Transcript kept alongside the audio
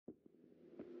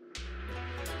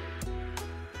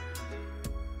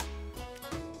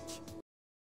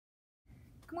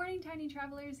morning, tiny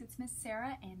travelers. It's Miss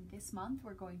Sarah, and this month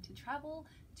we're going to travel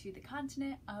to the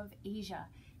continent of Asia.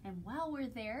 And while we're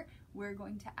there, we're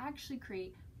going to actually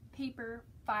create paper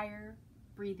fire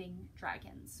breathing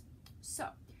dragons. So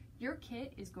your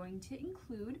kit is going to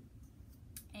include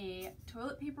a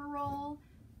toilet paper roll.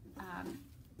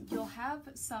 You'll have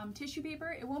some tissue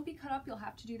paper. It won't be cut up, you'll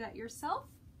have to do that yourself,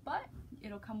 but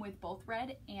it'll come with both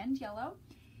red and yellow.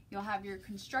 You'll have your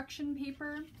construction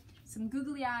paper, some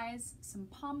googly eyes, some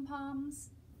pom-poms.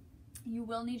 You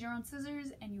will need your own scissors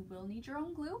and you will need your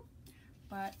own glue,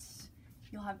 but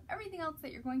you'll have everything else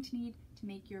that you're going to need to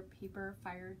make your paper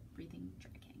fire breathing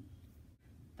dragon.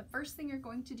 The first thing you're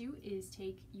going to do is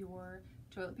take your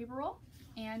toilet paper roll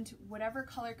and whatever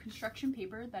color construction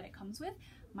paper that it comes with.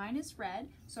 Mine is red,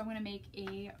 so I'm going to make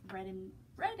a red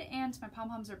and my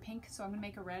pom-poms are pink, so I'm going to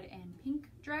make a red and pink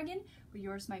dragon, but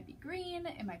yours might be green,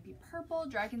 it might be purple.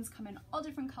 Dragons come in all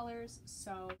different colors,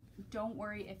 so don't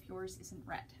worry if yours isn't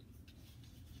red.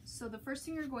 So the first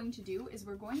thing you're going to do is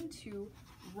we're going to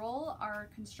roll our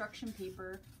construction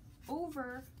paper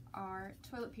over our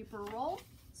toilet paper roll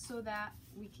so that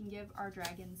we can give our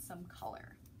dragon some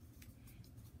color.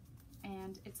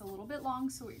 And it's a little bit long,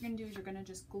 so what you're going to do is you're going to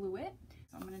just glue it.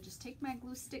 So I'm going to just take my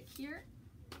glue stick here,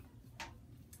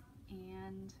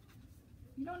 and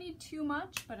you don't need too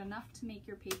much, but enough to make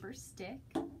your paper stick.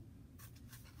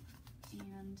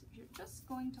 And you're just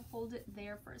going to hold it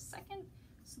there for a second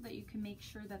so that you can make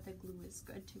sure that the glue is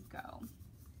good to go.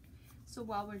 So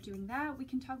while we're doing that, we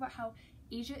can talk about how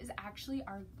Asia is actually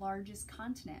our largest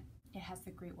continent. It has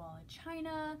the Great Wall of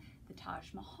China, the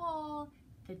Taj Mahal,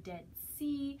 the Dead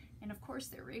Sea, and of course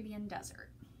the Arabian Desert.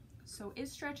 So it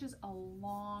stretches a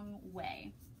long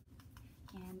way.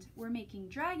 And we're making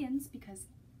dragons because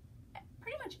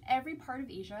pretty much every part of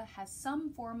Asia has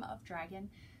some form of dragon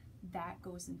that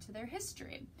goes into their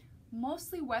history.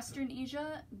 Mostly Western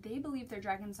Asia, they believe their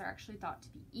dragons are actually thought to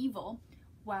be evil,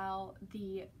 while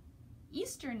the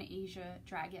Eastern Asia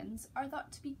dragons are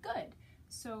thought to be good.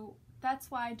 So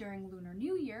that's why during Lunar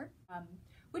New Year,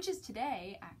 which is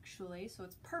today actually, so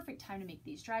it's perfect time to make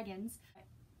these dragons.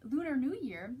 Lunar New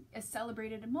Year is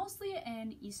celebrated mostly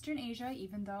in Eastern Asia,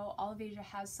 even though all of Asia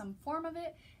has some form of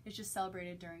it. It's just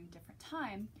celebrated during a different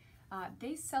time.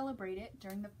 They celebrate it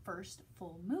during the first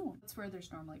full moon. It's where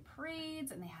there's normally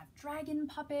parades and they have dragon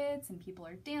puppets and people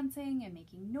are dancing and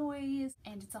making noise,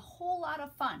 and it's a whole lot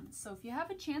of fun. So if you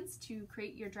have a chance to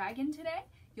create your dragon today,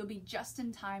 you'll be just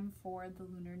in time for the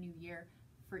Lunar New Year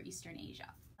for Eastern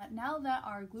Asia. Now that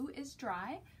our glue is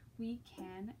dry, we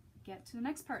can get to the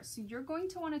next part. So you're going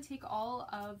to want to take all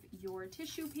of your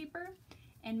tissue paper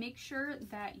and make sure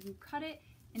that you cut it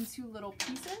into little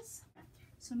pieces.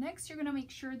 So next you're going to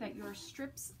make sure that your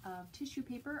strips of tissue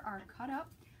paper are cut up.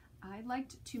 I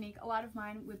liked to make a lot of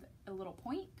mine with a little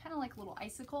point, kind of like a little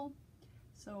icicle.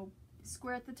 So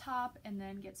square at the top and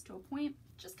then gets to a point,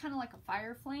 just kind of like a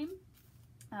fire flame.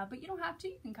 But you don't have to,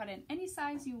 you can cut it in any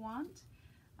size you want.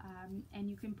 And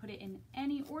you can put it in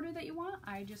any order that you want.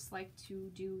 I just like to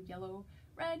do yellow,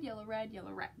 red, yellow, red,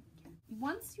 yellow, red.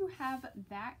 Once you have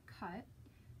that cut,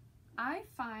 I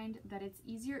find that it's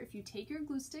easier if you take your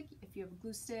glue stick, if you have a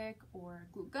glue stick or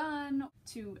a glue gun,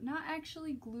 to not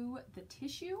actually glue the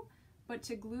tissue, but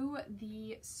to glue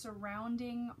the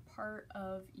surrounding part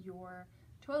of your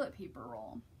toilet paper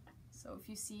roll. So if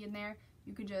you see in there,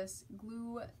 you could just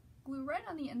glue right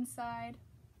on the inside,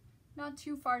 not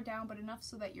too far down, but enough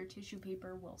so that your tissue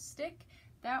paper will stick.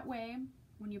 That way,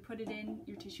 when you put it in,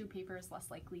 your tissue paper is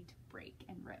less likely to break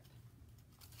and rip.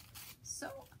 So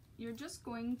you're just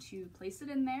going to place it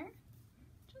in there,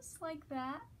 just like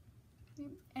that,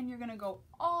 and you're gonna go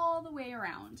all the way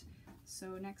around.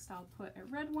 So next I'll put a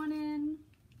red one in,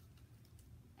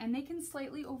 and they can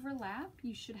slightly overlap.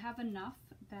 You should have enough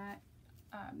that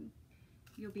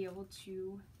you'll be able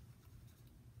to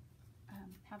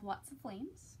have lots of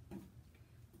flames.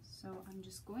 So I'm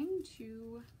just going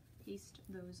to paste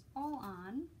those all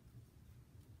on,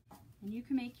 and you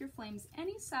can make your flames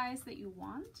any size that you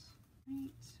want.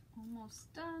 Right,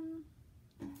 almost done.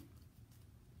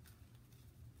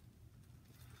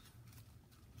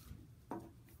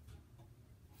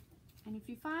 And if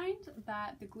you find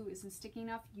that the glue isn't sticking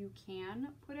enough, you can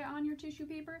put it on your tissue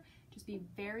paper. Just be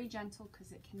very gentle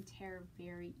because it can tear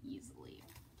very easily.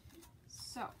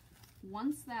 So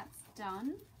once that's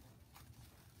done,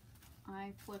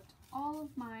 I flipped all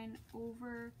of mine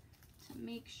over to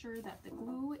make sure that the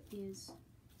glue is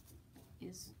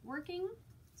working.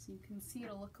 So you can see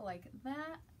it'll look like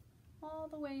that all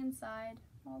the way inside,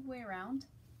 all the way around.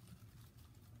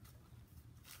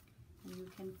 And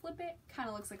you can flip it, kind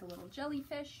of looks like a little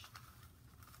jellyfish.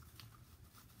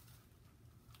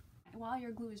 while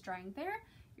your glue is drying there,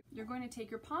 you're going to take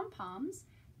your pom-poms.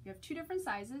 You have two different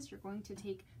sizes. You're going to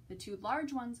take the two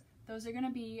large ones. Those are going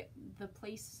to be the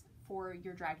place for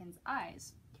your dragon's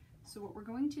eyes. So what we're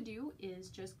going to do is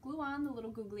just glue on the little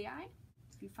googly eye.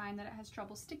 If you find that it has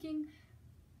trouble sticking,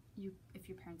 if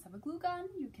your parents have a glue gun,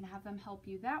 you can have them help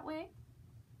you that way.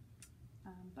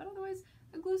 But otherwise,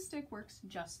 a glue stick works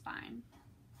just fine.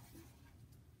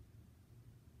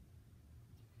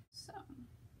 So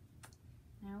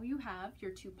now you have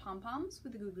your two pom-poms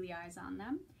with the googly eyes on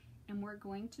them, and we're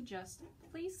going to just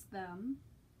place them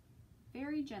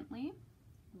very gently.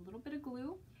 A little bit of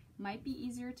glue. Might be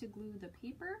easier to glue the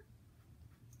paper.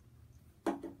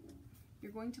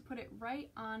 You're going to put it right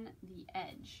on the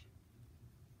edge.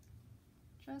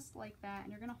 Just like that,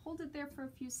 and you're going to hold it there for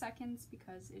a few seconds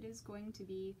because it is going to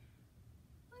be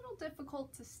a little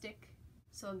difficult to stick.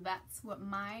 So that's what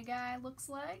my guy looks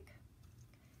like.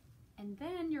 And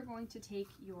then you're going to take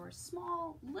your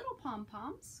small little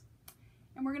pom-poms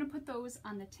and we're going to put those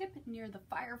on the tip near the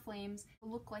fire flames to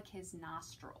look like his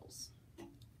nostrils.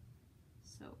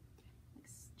 So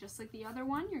just like the other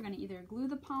one, you're going to either glue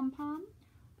the pom-pom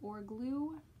or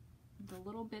glue the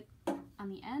little bit on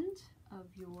the end of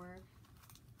your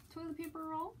toilet paper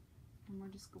roll, and we're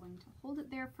just going to hold it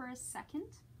there for a second.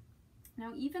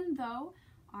 Now, even though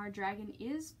our dragon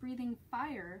is breathing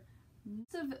fire,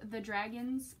 most of the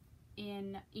dragons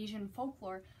in Asian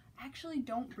folklore actually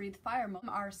don't breathe fire. Most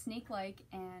are snake-like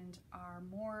and are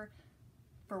more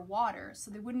for water,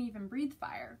 so they wouldn't even breathe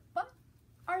fire. But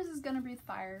ours is gonna breathe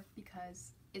fire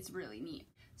because it's really neat.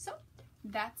 So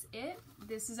that's it.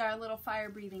 This is our little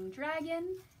fire-breathing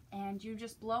dragon, and you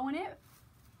just blow in it,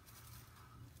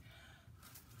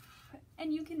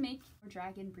 and you can make your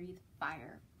dragon breathe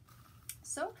fire.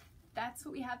 So that's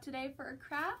what we have today for a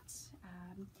craft.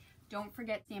 Don't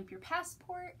forget to stamp your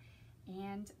passport,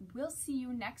 and we'll see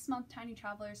you next month, Tiny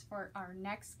Travelers, for our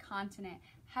next continent.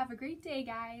 Have a great day,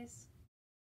 guys.